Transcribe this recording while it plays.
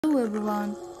Hello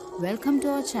everyone, welcome to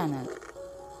our channel.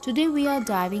 Today we are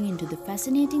diving into the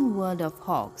fascinating world of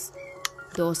hawks,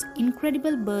 those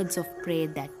incredible birds of prey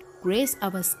that grace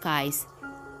our skies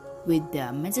with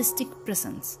their majestic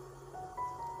presence.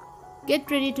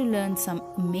 Get ready to learn some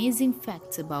amazing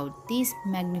facts about these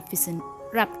magnificent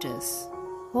raptors.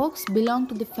 Hawks belong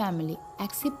to the family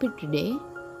Accipitridae,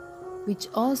 which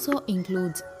also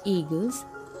includes eagles,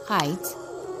 kites,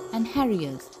 and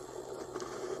harriers.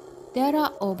 There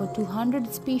are over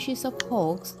 200 species of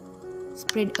hawks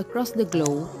spread across the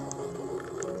globe,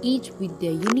 each with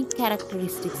their unique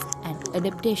characteristics and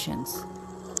adaptations.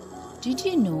 Did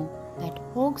you know that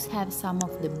hawks have some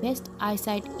of the best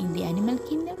eyesight in the animal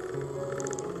kingdom?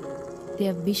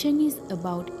 Their vision is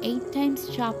about 8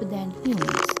 times sharper than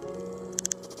humans.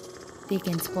 They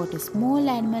can spot a small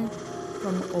animal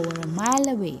from over a mile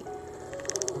away.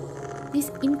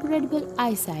 This incredible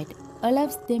eyesight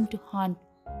allows them to hunt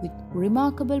with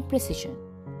remarkable precision.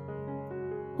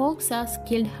 Hawks are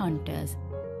skilled hunters,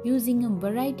 using a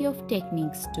variety of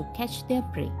techniques to catch their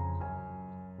prey.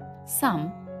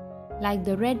 Some, like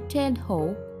the red-tailed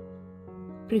hawk,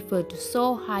 prefer to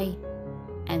soar high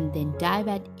and then dive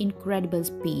at incredible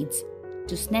speeds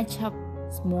to snatch up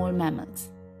small mammals.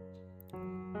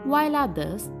 While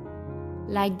others,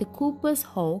 like the Cooper's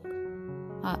hawk,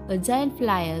 are agile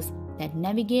flyers that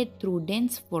navigate through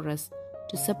dense forests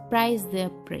to surprise their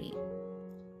prey.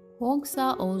 Hawks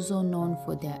are also known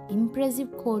for their impressive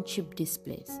courtship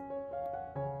displays.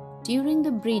 During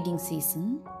the breeding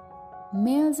season,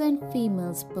 males and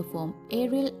females perform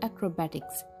aerial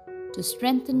acrobatics to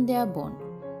strengthen their bond.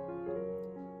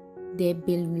 They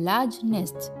build large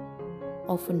nests,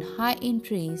 often high in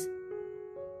trees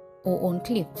or on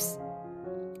cliffs,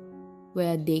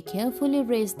 where they carefully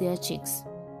raise their chicks.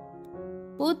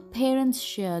 Both parents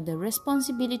share the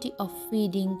responsibility of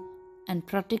feeding and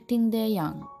protecting their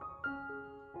young.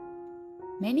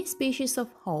 Many species of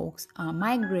hawks are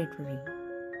migratory,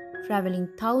 traveling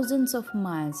thousands of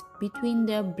miles between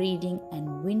their breeding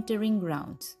and wintering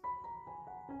grounds.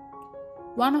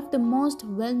 One of the most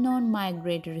well-known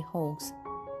migratory hawks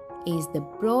is the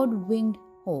broad-winged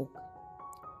hawk,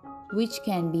 which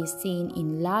can be seen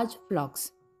in large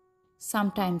flocks,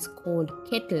 sometimes called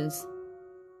kettles,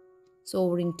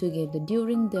 soaring together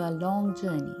during their long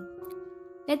journey.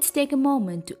 Let's take a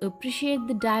moment to appreciate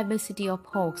the diversity of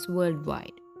hawks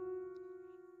worldwide.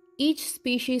 Each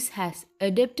species has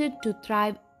adapted to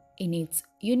thrive in its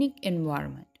unique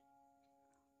environment.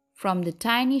 From the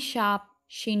tiny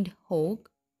sharp-shinned hawk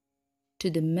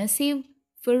to the massive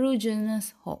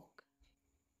ferruginous hawk.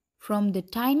 From the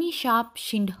tiny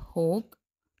sharp-shinned hawk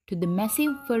to the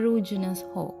massive ferruginous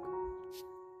hawk.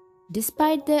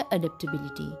 Despite their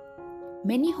adaptability,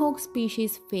 many hawk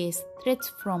species face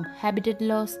threats from habitat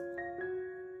loss,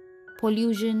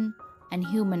 pollution, and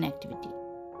human activity.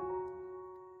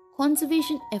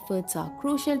 Conservation efforts are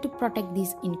crucial to protect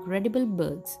these incredible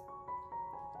birds.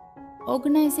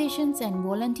 Organizations and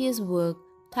volunteers work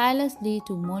tirelessly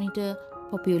to monitor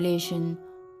population,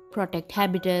 protect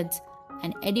habitats,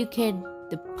 and educate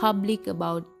the public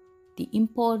about the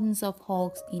importance of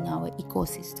hawks in our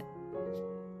ecosystem.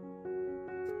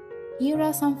 Here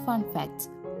are some fun facts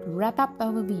to wrap up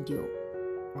our video.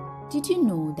 Did you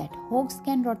know that hawks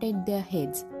can rotate their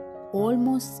heads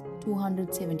almost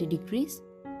 270 degrees?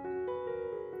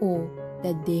 Or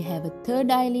that they have a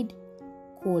third eyelid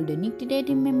called a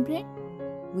nictitating membrane,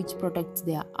 which protects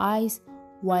their eyes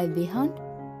while they hunt?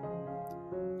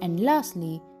 And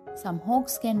lastly, some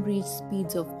hawks can reach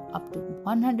speeds of up to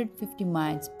 150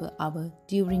 miles per hour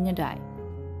during a dive.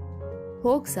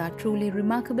 Hawks are truly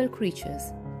remarkable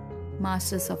creatures,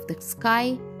 masters of the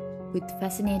sky with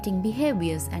fascinating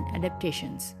behaviors and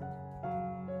adaptations.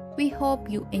 We hope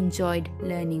you enjoyed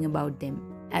learning about them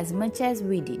as much as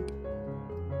we did.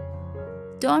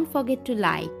 Don't forget to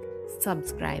like,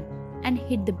 subscribe, and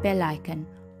hit the bell icon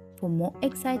for more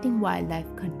exciting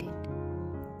wildlife content.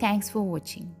 Thanks for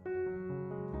watching.